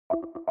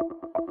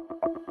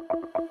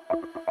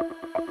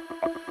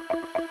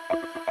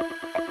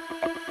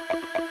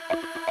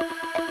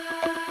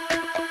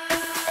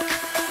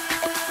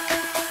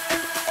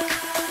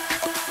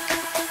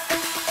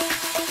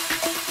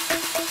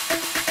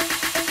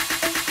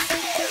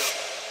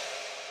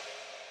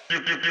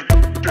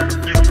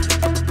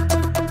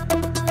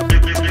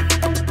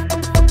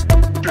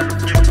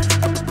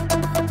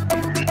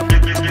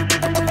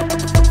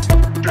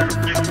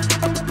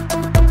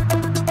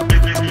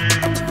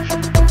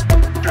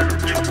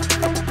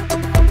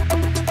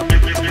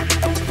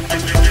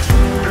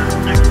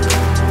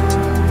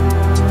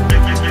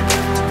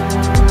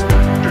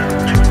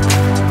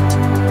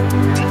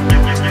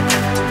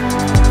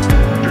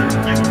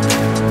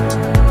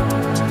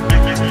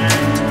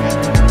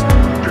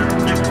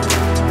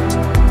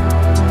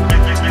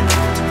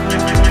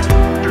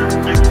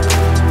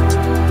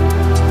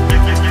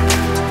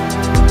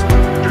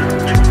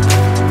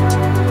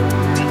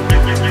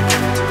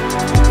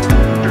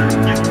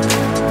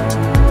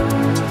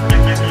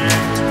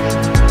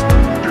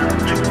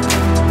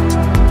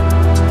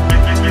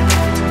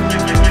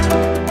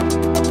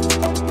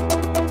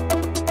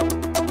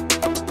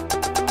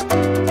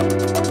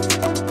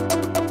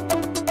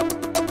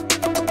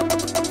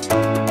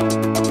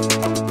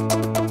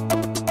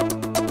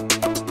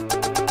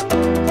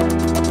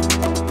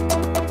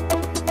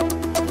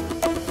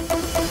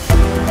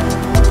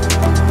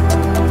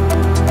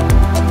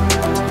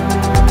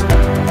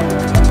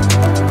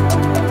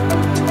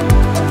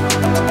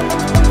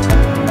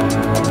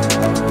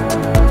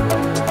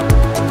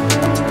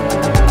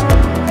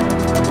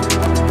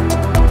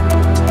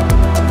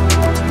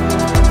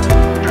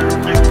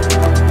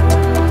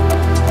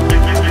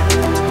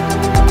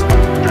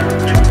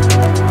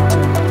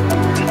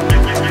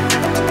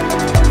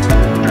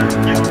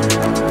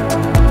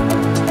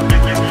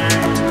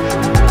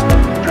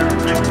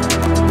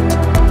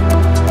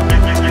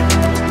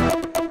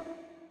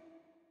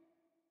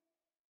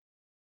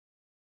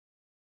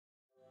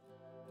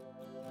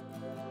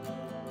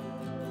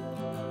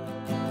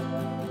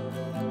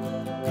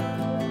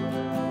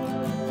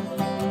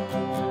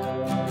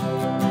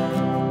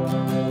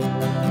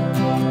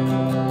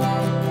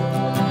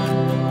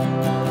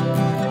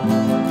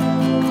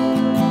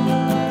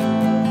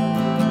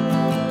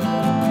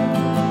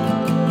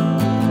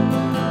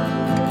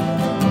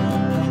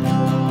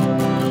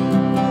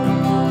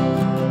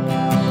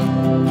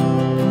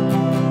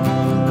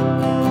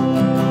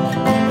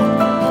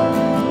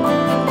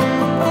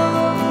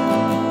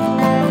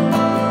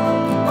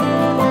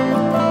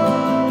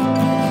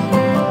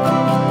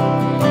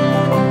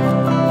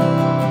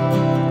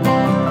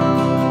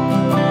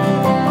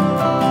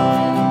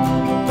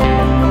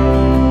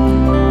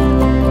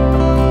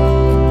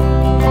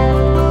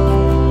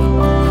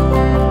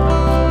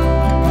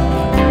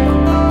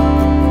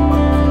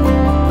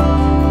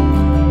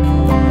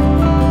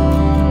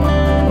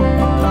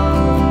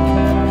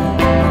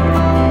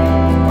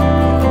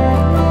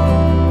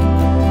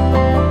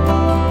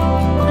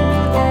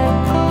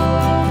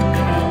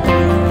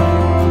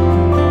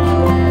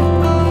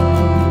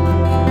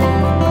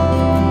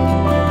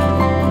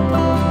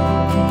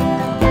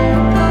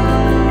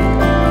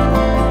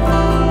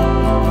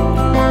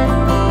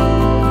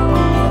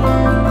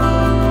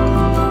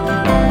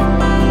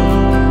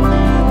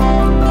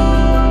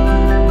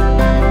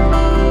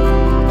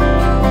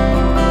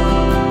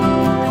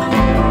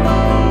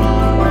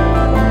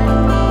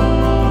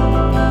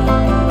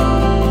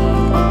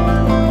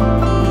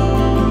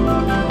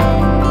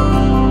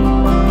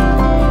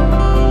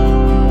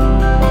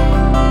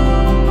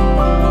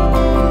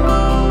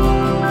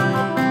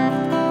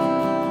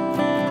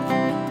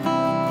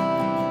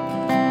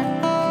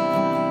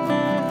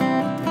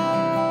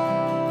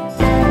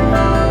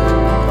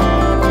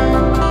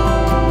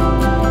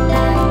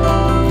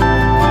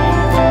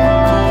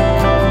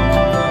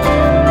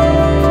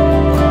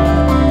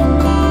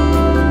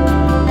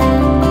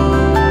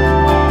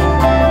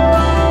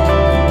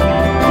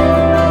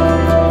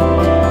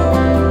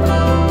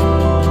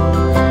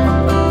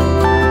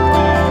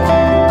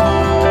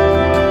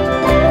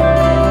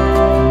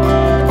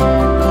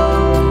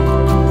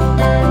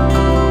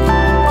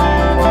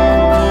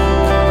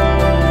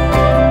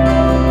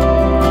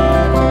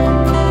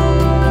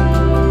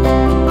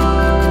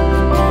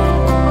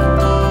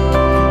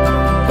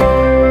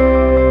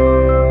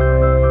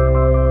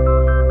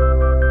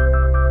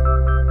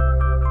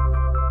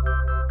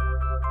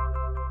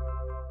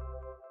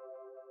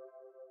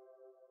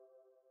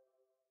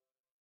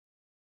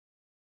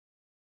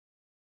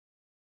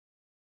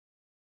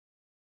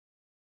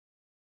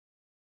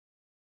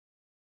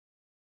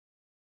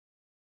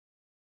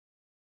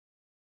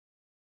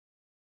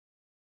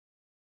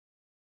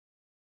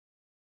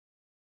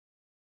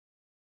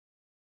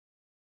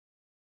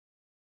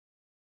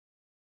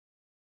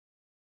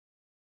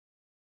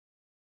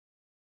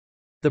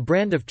The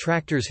brand of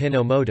tractors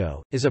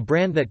Hinomoto is a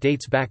brand that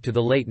dates back to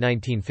the late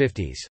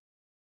 1950s.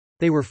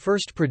 They were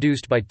first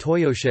produced by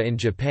Toyota in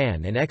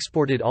Japan and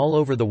exported all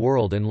over the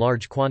world in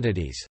large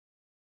quantities.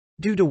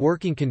 Due to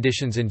working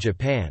conditions in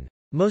Japan,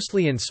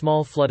 mostly in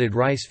small flooded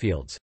rice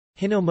fields,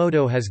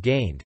 Hinomoto has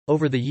gained,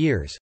 over the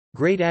years,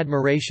 great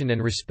admiration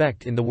and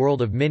respect in the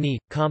world of mini,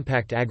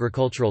 compact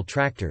agricultural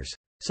tractors.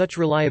 Such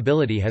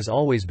reliability has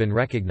always been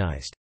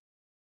recognized.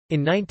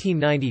 In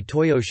 1990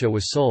 Toyota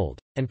was sold,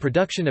 and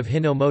production of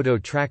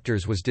Hinomoto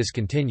tractors was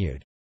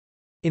discontinued.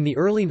 In the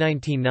early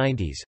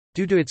 1990s,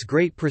 due to its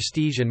great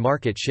prestige and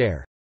market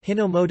share,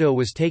 Hinomoto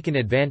was taken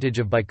advantage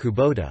of by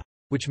Kubota,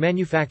 which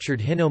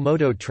manufactured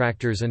Hinomoto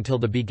tractors until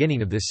the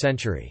beginning of this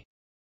century.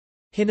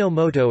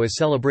 Hinomoto is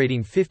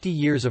celebrating 50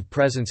 years of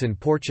presence in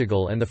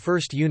Portugal, and the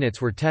first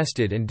units were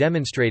tested and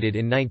demonstrated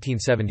in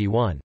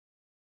 1971.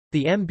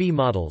 The MB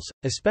models,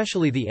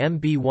 especially the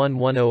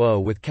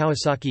MB1100 with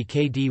Kawasaki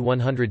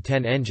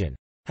KD110 engine,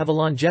 have a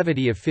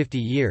longevity of 50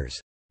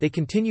 years. They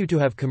continue to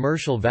have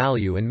commercial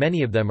value and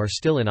many of them are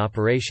still in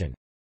operation.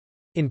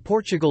 In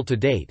Portugal to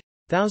date,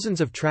 thousands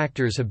of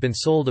tractors have been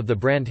sold of the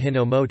brand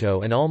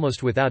Hinomoto and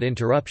almost without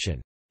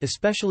interruption,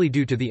 especially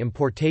due to the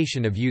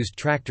importation of used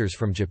tractors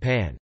from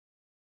Japan.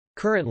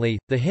 Currently,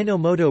 the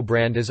Hinomoto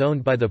brand is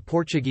owned by the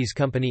Portuguese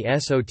company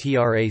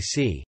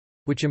Sotrac,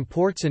 which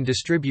imports and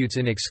distributes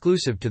in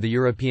exclusive to the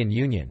European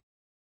Union.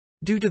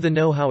 Due to the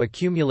know-how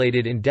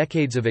accumulated in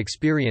decades of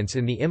experience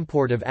in the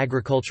import of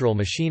agricultural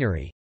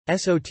machinery,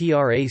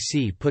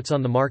 Sotrac puts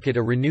on the market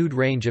a renewed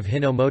range of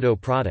Hinomoto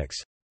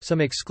products,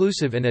 some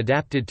exclusive and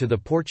adapted to the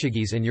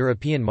Portuguese and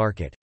European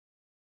market.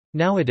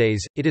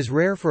 Nowadays, it is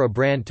rare for a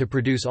brand to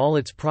produce all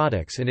its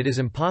products, and it is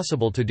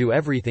impossible to do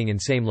everything in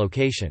same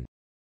location.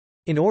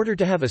 In order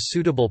to have a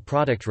suitable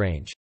product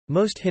range,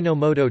 most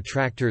Hinomoto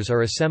tractors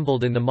are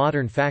assembled in the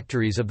modern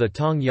factories of the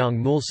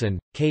Tongyang Mulsan,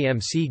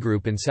 KMC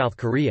Group in South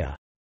Korea.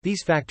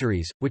 These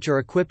factories, which are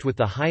equipped with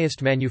the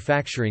highest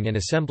manufacturing and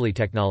assembly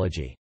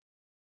technology.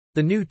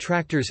 The new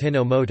tractors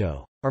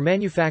Hinomoto are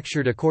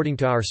manufactured according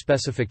to our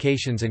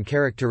specifications and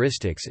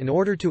characteristics in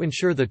order to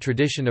ensure the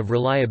tradition of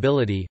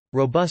reliability,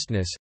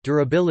 robustness,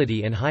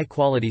 durability and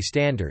high-quality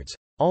standards,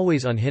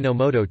 always on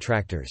Hinomoto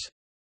tractors.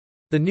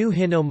 The new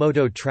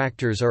Hinomoto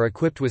tractors are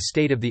equipped with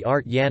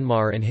state-of-the-art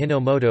Yanmar and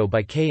Hinomoto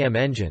by KM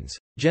engines,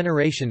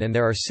 generation, and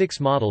there are 6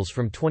 models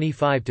from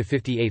 25 to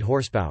 58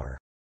 horsepower.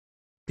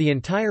 The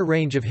entire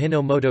range of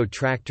Hinomoto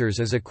tractors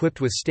is equipped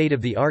with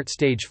state-of-the-art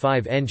Stage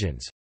 5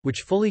 engines,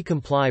 which fully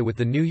comply with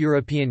the new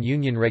European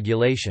Union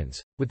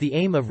regulations, with the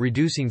aim of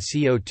reducing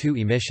CO2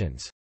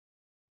 emissions.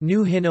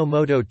 New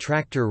Hinomoto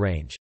tractor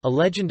range, a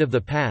legend of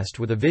the past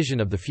with a vision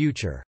of the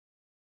future.